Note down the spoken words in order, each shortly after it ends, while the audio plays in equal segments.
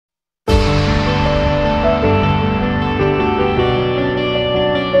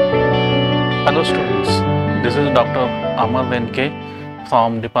is Dr. Amar Renke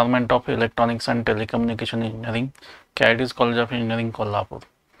from Department of Electronics and Telecommunication Engineering, KIT's College of Engineering, Kolhapur.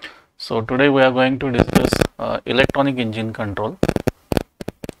 So today we are going to discuss electronic engine control.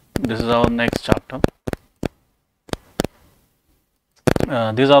 This is our next chapter.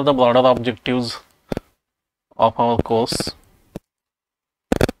 These are the broader objectives of our course: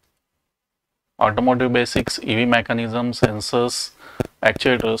 automotive basics, EV mechanism, sensors,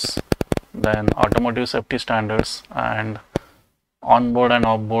 actuators, then automotive safety standards, and onboard and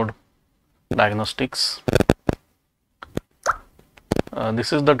offboard diagnostics.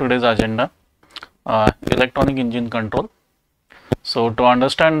 This is the today's agenda: electronic engine control. So to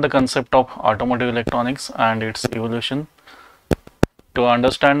understand the concept of automotive electronics and its evolution, to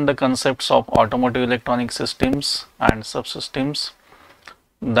understand the concepts of automotive electronic systems and subsystems,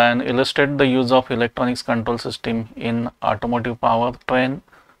 then illustrate the use of electronics control system in automotive powertrain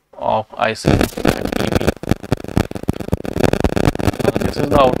of IC and EV. This is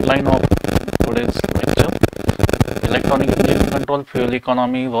the outline of today's lecture: electronic engine control, fuel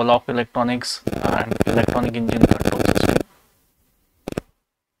economy, role of electronics, and electronic engine control system.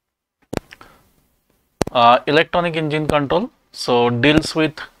 Electronic engine control deals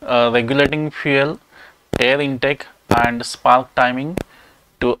with regulating fuel, air intake, and spark timing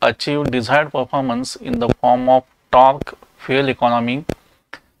to achieve desired performance in the form of torque, fuel economy,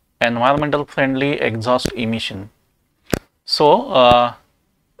 environmental friendly exhaust emission. So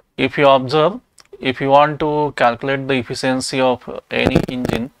if you observe, if you want to calculate the efficiency of any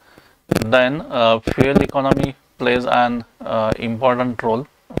engine, then fuel economy plays an important role.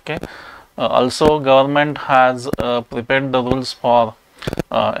 Okay. Also, government has prepared the rules for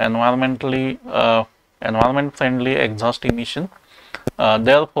environment friendly exhaust emission.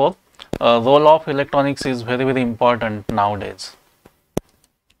 Therefore, role of electronics is very important nowadays.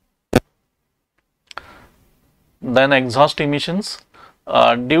 Then exhaust emissions.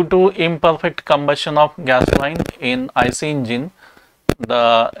 Due to imperfect combustion of gasoline in IC engine,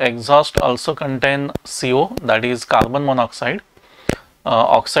 the exhaust also contain CO, that is carbon monoxide,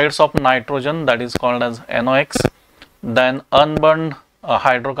 oxides of nitrogen, that is called as NOx, then unburned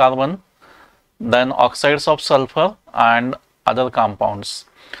hydrocarbon, then oxides of sulfur and other compounds.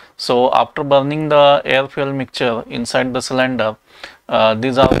 So after burning the air fuel mixture inside the cylinder,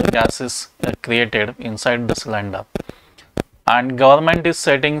 these are the gases created inside the cylinder, and government is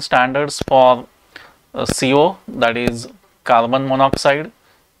setting standards for CO, that is carbon monoxide,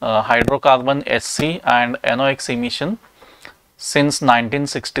 hydrocarbon HC and NOx emission since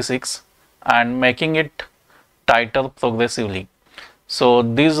 1966 and making it tighter progressively. So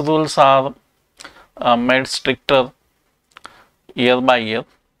these rules are made stricter year by year.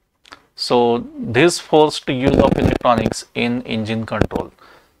 So this forced use of electronics in engine control.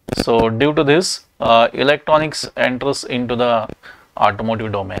 So due to this, electronics enters into the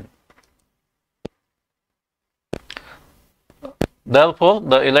automotive domain. Therefore,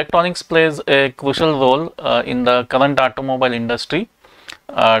 the electronics plays a crucial role in the current automobile industry,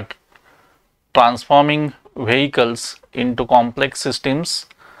 transforming vehicles into complex systems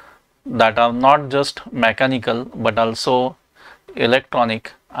that are not just mechanical but also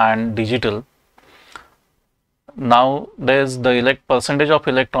electronic and digital. Nowadays, the percentage of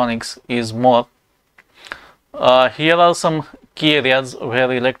electronics is more. Here are some key areas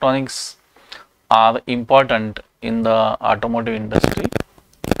where electronics are important in the automotive industry.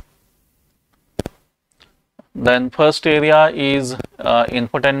 Then first area is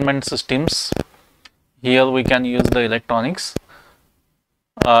infotainment systems. Here we can use the electronics.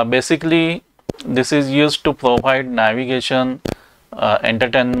 Basically, this is used to provide navigation,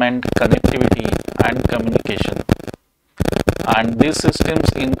 entertainment, connectivity and communication. And these systems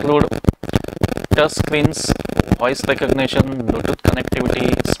include touch screens, voice recognition, Bluetooth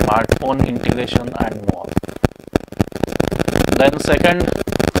connectivity, smartphone integration and more. Then second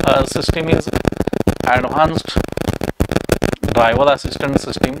system is advanced driver assistance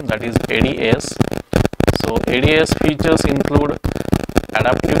system, that is ADAS. So ADAS features include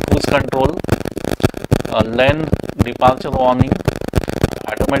adaptive cruise control, lane departure warning,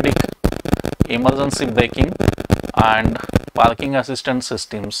 automatic emergency braking and parking assistance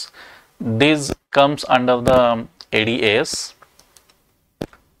systems. This comes under the ADAS.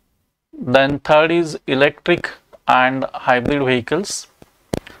 Then third is electric and hybrid vehicles.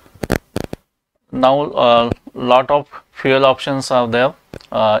 Now a lot of fuel options are there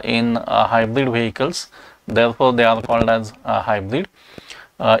in hybrid vehicles, therefore they are called as hybrid.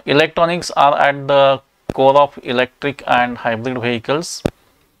 Electronics are at the core of electric and hybrid vehicles,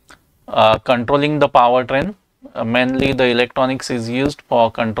 controlling the powertrain. Mainly the electronics is used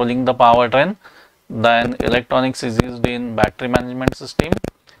for controlling the powertrain, then electronics is used in battery management system,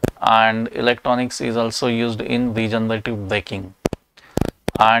 and electronics is also used in regenerative braking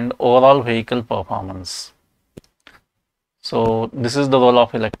and overall vehicle performance. So this is the role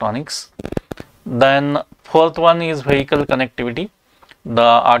of electronics. Then fourth one is vehicle connectivity. The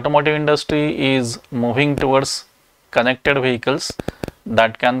automotive industry is moving towards connected vehicles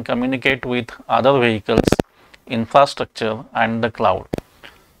that can communicate with other vehicles, infrastructure and the cloud.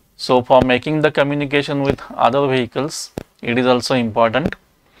 So for making the communication with other vehicles, it is also important.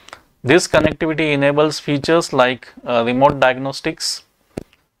 This connectivity enables features like remote diagnostics,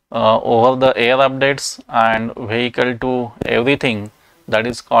 over the air updates and vehicle to everything, that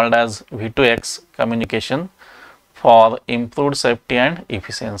is called as V2X communication, for improved safety and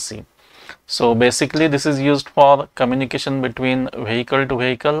efficiency. So basically this is used for communication between vehicle to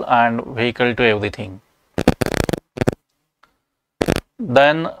vehicle and vehicle to everything.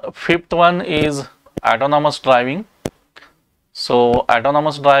 Then fifth one is autonomous driving. So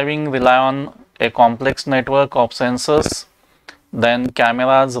autonomous driving rely on a complex network of sensors, then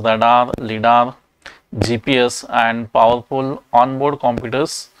cameras, radar, lidar, GPS and powerful onboard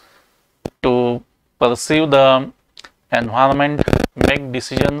computers to perceive the environment, make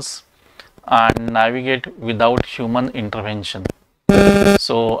decisions and navigate without human intervention.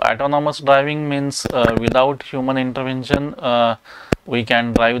 So autonomous driving means without human intervention we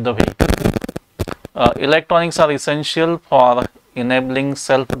can drive the vehicle. Electronics are essential for enabling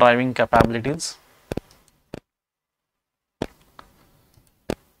self-driving capabilities.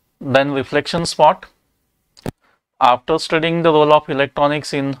 Then reflection spot. After studying the role of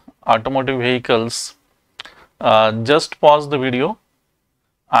electronics in automotive vehicles, just pause the video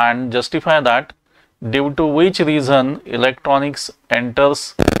and justify that due to which reason electronics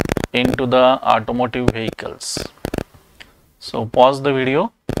enters into the automotive vehicles. So pause the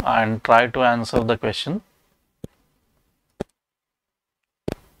video and try to answer the question.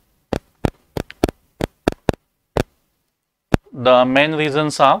 The main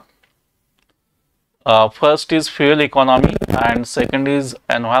reasons are first is fuel economy and second is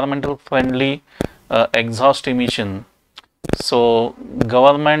environmental friendly exhaust emission. So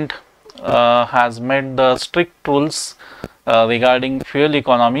government has made the strict rules regarding fuel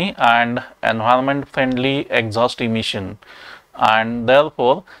economy and environment friendly exhaust emission, and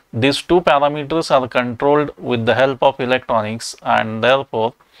therefore these two parameters are controlled with the help of electronics, and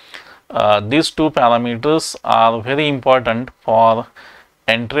therefore these two parameters are very important for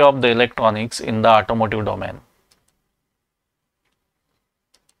entry of the electronics in the automotive domain.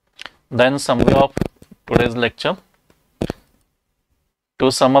 Then summary of today's lecture.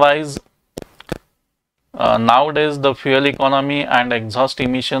 To summarize, nowadays the fuel economy and exhaust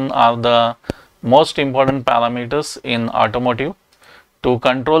emission are the most important parameters in automotive. To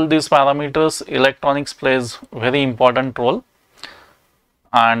control these parameters, electronics plays very important role,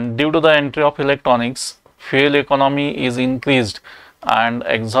 and due to the entry of electronics, fuel economy is increased and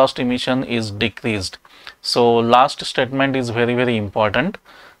exhaust emission is decreased. So last statement is very important,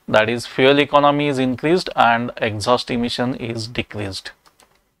 that is fuel economy is increased and exhaust emission is decreased.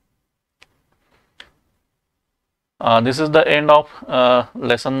 This is the end of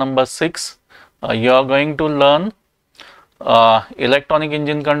lesson number 6. You are going to learn electronic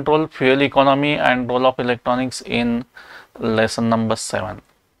engine control, fuel economy and role of electronics in lesson number 7.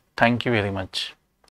 Thank you very much.